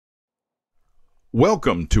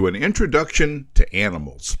Welcome to an introduction to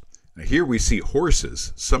animals. Now, here we see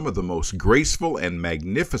horses, some of the most graceful and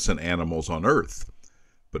magnificent animals on earth.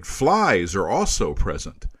 But flies are also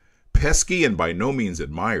present. Pesky and by no means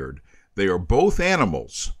admired, they are both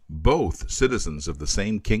animals, both citizens of the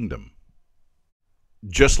same kingdom.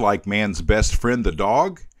 Just like man's best friend the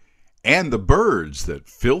dog, and the birds that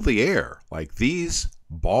fill the air, like these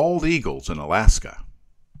bald eagles in Alaska.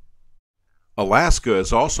 Alaska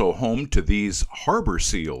is also home to these harbor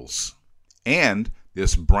seals and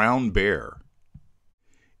this brown bear.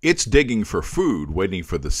 It's digging for food, waiting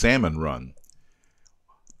for the salmon run.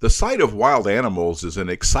 The sight of wild animals is an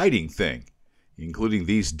exciting thing, including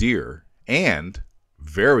these deer, and,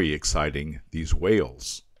 very exciting, these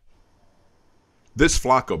whales. This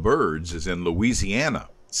flock of birds is in Louisiana,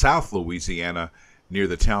 South Louisiana, near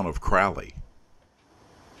the town of Crowley.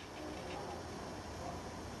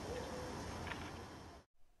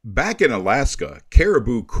 Back in Alaska,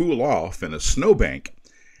 caribou cool off in a snowbank,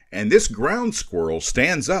 and this ground squirrel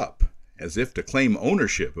stands up as if to claim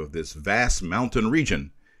ownership of this vast mountain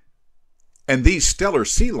region. And these stellar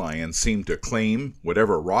sea lions seem to claim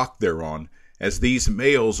whatever rock they're on, as these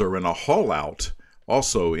males are in a haul-out,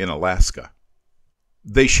 also in Alaska.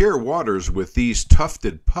 They share waters with these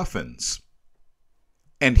tufted puffins.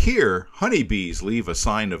 And here, honeybees leave a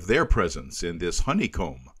sign of their presence in this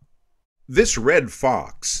honeycomb. This red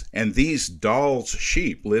fox and these Dall's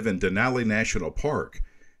sheep live in Denali National Park.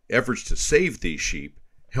 Efforts to save these sheep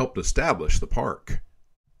helped establish the park.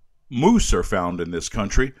 Moose are found in this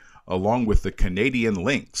country, along with the Canadian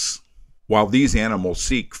lynx. While these animals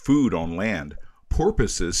seek food on land,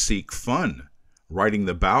 porpoises seek fun, riding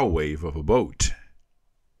the bow wave of a boat.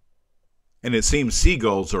 And it seems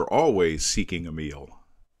seagulls are always seeking a meal.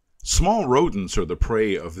 Small rodents are the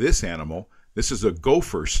prey of this animal. This is a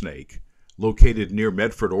gopher snake, located near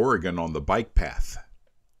Medford, Oregon on the bike path.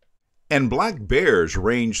 And black bears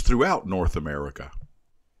range throughout North America.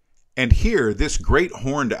 And here, this great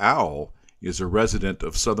horned owl is a resident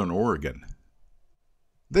of Southern Oregon.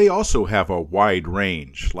 They also have a wide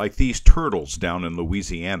range, like these turtles down in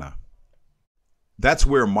Louisiana. That's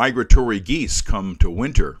where migratory geese come to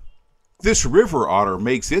winter. This river otter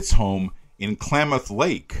makes its home in Klamath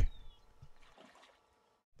Lake.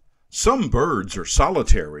 Some birds are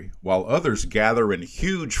solitary, while others gather in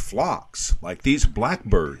huge flocks, like these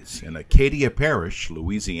blackbirds in Acadia Parish,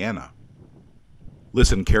 Louisiana.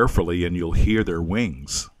 Listen carefully and you'll hear their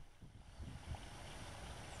wings.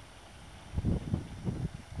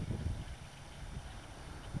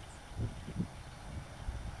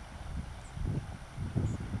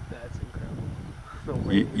 That's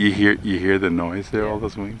incredible. You hear the noise there, all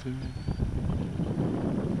those wings in there?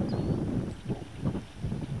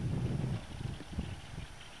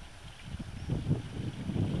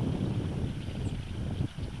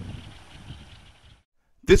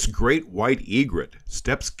 This great white egret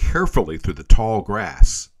steps carefully through the tall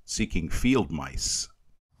grass, seeking field mice.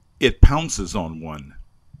 It pounces on one.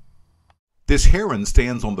 This heron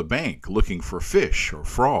stands on the bank looking for fish or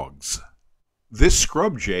frogs. This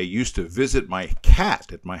scrub jay used to visit my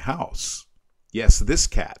cat at my house. Yes, this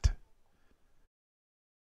cat.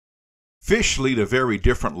 Fish lead a very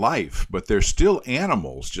different life, but they're still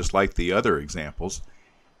animals just like the other examples,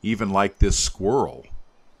 even like this squirrel.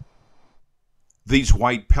 These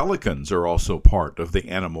white pelicans are also part of the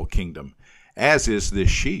animal kingdom, as is this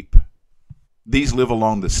sheep. These live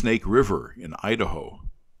along the Snake River in Idaho.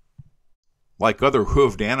 Like other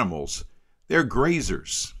hoofed animals, they're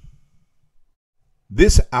grazers.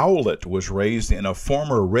 This owlet was raised in a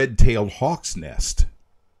former red-tailed hawk's nest.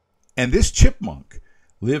 And this chipmunk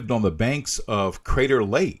lived on the banks of Crater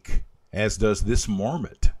Lake, as does this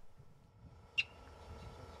marmot.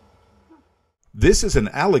 This is an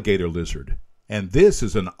alligator lizard. And this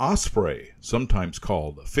is an osprey, sometimes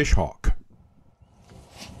called a fishhawk.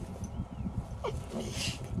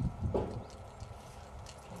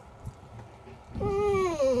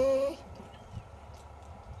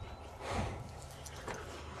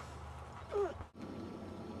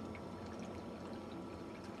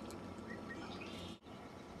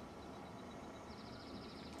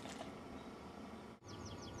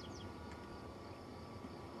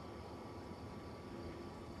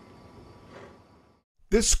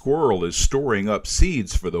 This squirrel is storing up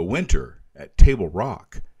seeds for the winter at Table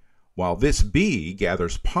Rock, while this bee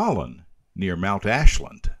gathers pollen near Mount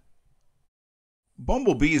Ashland.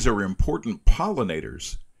 Bumblebees are important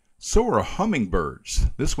pollinators. So are hummingbirds,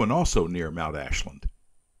 this one also near Mount Ashland.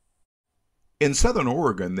 In southern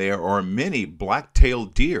Oregon, there are many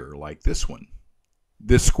black-tailed deer like this one.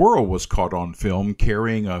 This squirrel was caught on film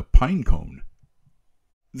carrying a pine cone.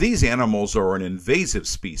 These animals are an invasive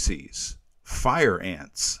species, fire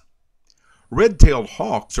ants. Red-tailed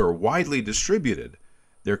hawks are widely distributed.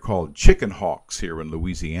 They're called chicken hawks here in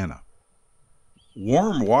Louisiana.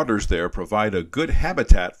 Warm waters there provide a good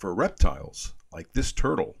habitat for reptiles, like this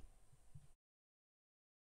turtle.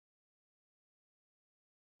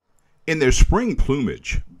 In their spring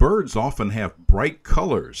plumage, birds often have bright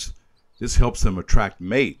colors. This helps them attract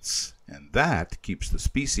mates, and that keeps the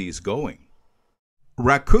species going.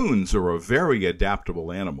 Raccoons are a very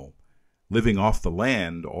adaptable animal, living off the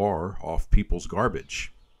land or off people's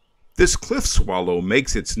garbage. This cliff swallow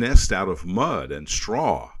makes its nest out of mud and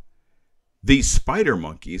straw. These spider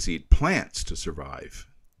monkeys eat plants to survive.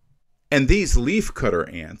 And these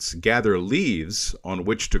leafcutter ants gather leaves on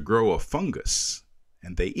which to grow a fungus,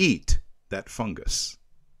 and they eat that fungus.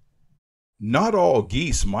 Not all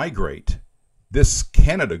geese migrate. This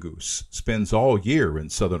Canada goose spends all year in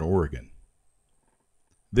southern Oregon.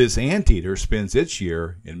 This anteater spends its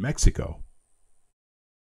year in Mexico.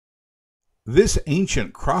 This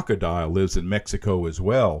ancient crocodile lives in Mexico as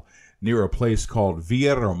well, near a place called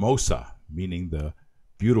Villahermosa, meaning the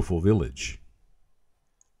beautiful village.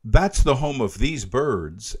 That's the home of these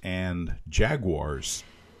birds and jaguars.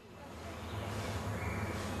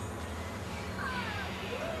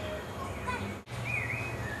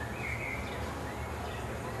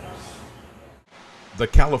 The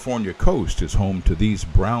California coast is home to these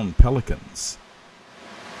brown pelicans.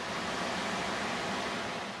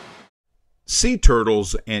 Sea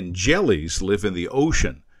turtles and jellies live in the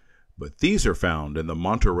ocean, but these are found in the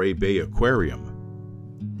Monterey Bay Aquarium.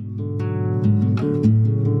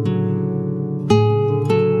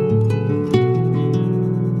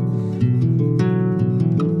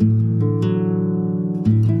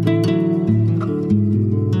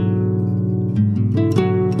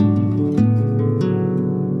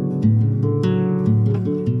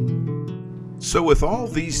 So with all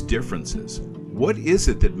these differences, what is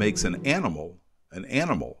it that makes an animal an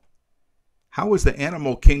animal? How is the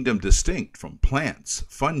animal kingdom distinct from plants,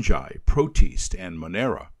 fungi, protist, and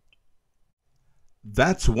Monera?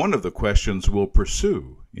 That's one of the questions we'll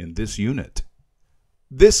pursue in this unit.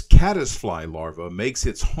 This caddisfly larva makes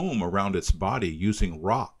its home around its body using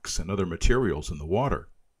rocks and other materials in the water.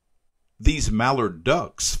 These mallard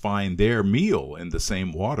ducks find their meal in the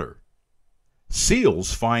same water.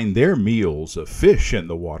 Seals find their meals of fish in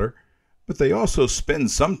the water, but they also spend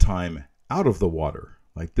some time out of the water,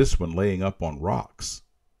 like this one laying up on rocks.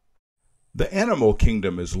 The animal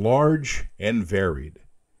kingdom is large and varied,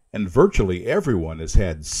 and virtually everyone has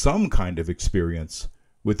had some kind of experience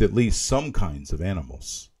with at least some kinds of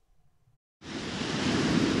animals.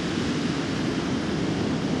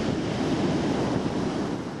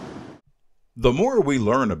 The more we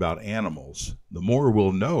learn about animals, the more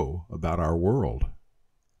we'll know about our world.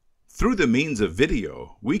 Through the means of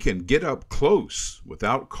video, we can get up close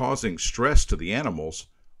without causing stress to the animals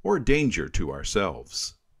or danger to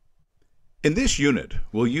ourselves. In this unit,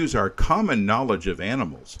 we'll use our common knowledge of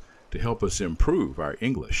animals to help us improve our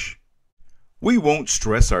English. We won't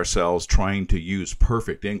stress ourselves trying to use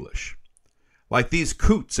perfect English. Like these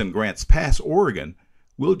coots in Grants Pass, Oregon,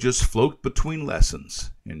 we'll just float between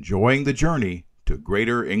lessons, enjoying the journey to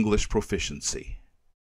greater English proficiency.